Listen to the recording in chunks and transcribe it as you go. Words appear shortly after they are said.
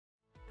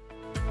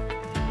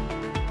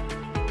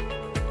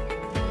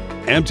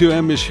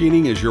M2M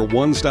Machining is your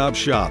one-stop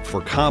shop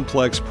for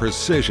complex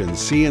precision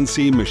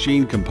CNC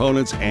machine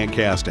components and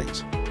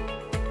castings.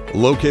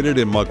 Located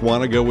in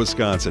Mukwonago,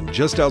 Wisconsin,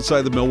 just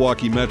outside the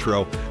Milwaukee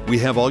Metro, we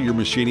have all your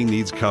machining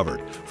needs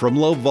covered, from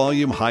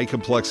low-volume,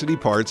 high-complexity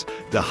parts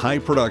to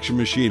high-production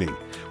machining.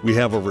 We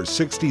have over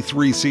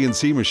 63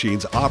 CNC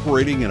machines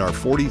operating in our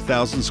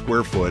 40,000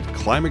 square foot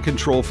climate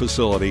control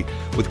facility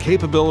with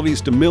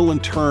capabilities to mill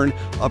and turn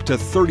up to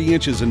 30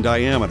 inches in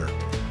diameter.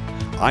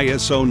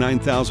 ISO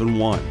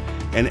 9001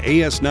 and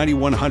AS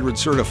 9100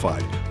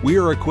 certified, we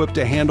are equipped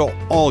to handle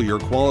all your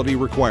quality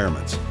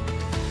requirements.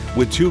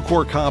 With two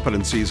core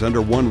competencies under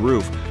one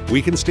roof,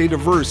 we can stay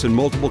diverse in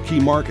multiple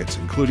key markets,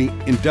 including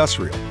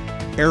industrial,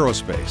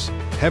 aerospace,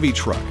 heavy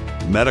truck,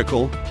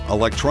 medical,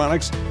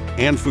 electronics,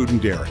 and food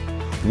and dairy.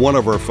 One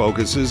of our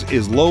focuses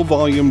is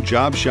low-volume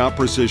job shop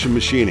precision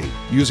machining.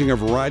 Using a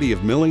variety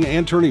of milling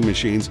and turning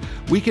machines,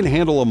 we can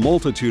handle a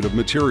multitude of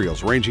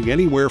materials ranging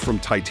anywhere from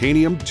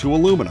titanium to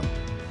aluminum.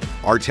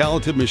 Our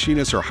talented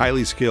machinists are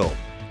highly skilled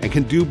and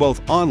can do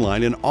both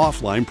online and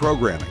offline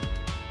programming.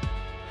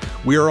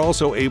 We are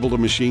also able to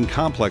machine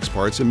complex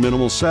parts in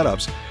minimal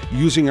setups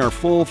using our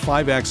full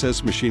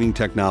 5-axis machining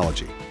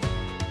technology.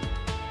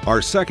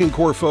 Our second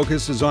core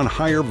focus is on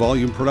higher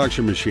volume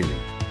production machining.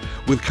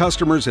 With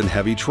customers in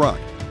heavy truck,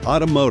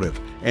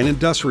 automotive, and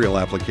industrial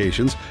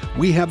applications,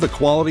 we have the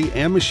quality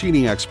and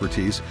machining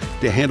expertise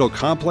to handle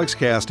complex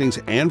castings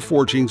and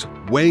forgings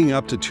weighing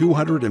up to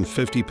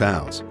 250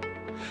 pounds.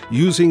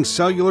 Using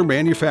cellular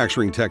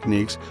manufacturing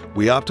techniques,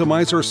 we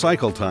optimize our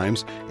cycle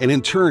times and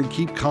in turn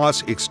keep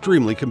costs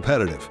extremely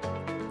competitive.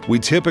 We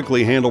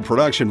typically handle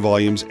production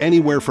volumes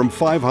anywhere from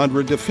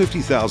 500 to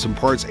 50,000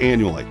 parts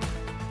annually.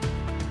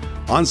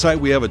 On-site,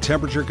 we have a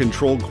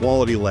temperature-controlled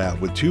quality lab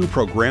with two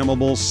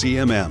programmable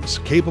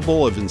CMMs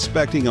capable of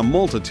inspecting a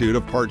multitude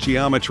of part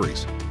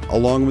geometries.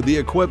 Along with the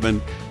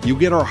equipment, you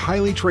get our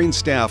highly trained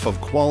staff of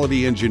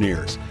quality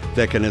engineers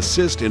that can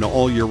assist in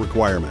all your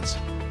requirements.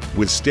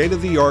 With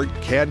state-of-the-art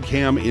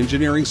CAD/CAM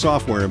engineering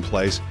software in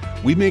place,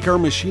 we make our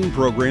machine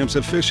programs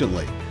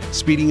efficiently,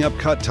 speeding up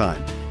cut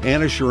time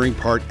and assuring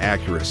part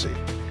accuracy.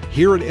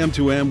 Here at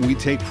M2M, we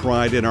take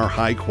pride in our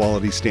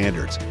high-quality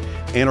standards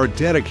and are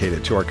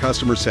dedicated to our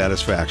customer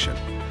satisfaction.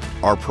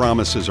 Our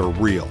promises are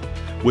real,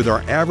 with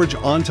our average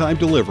on-time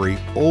delivery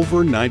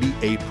over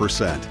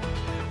 98%.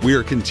 We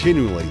are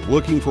continually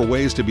looking for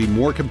ways to be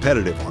more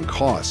competitive on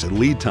costs and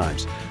lead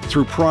times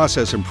through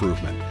process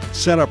improvement,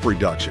 setup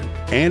reduction,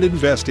 and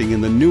investing in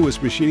the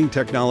newest machining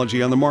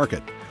technology on the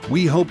market.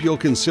 We hope you'll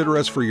consider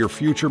us for your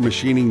future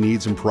machining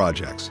needs and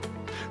projects.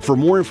 For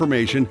more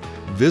information,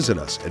 visit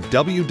us at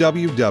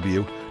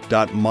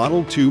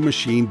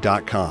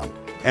www.model2machine.com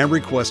and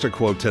request a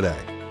quote today.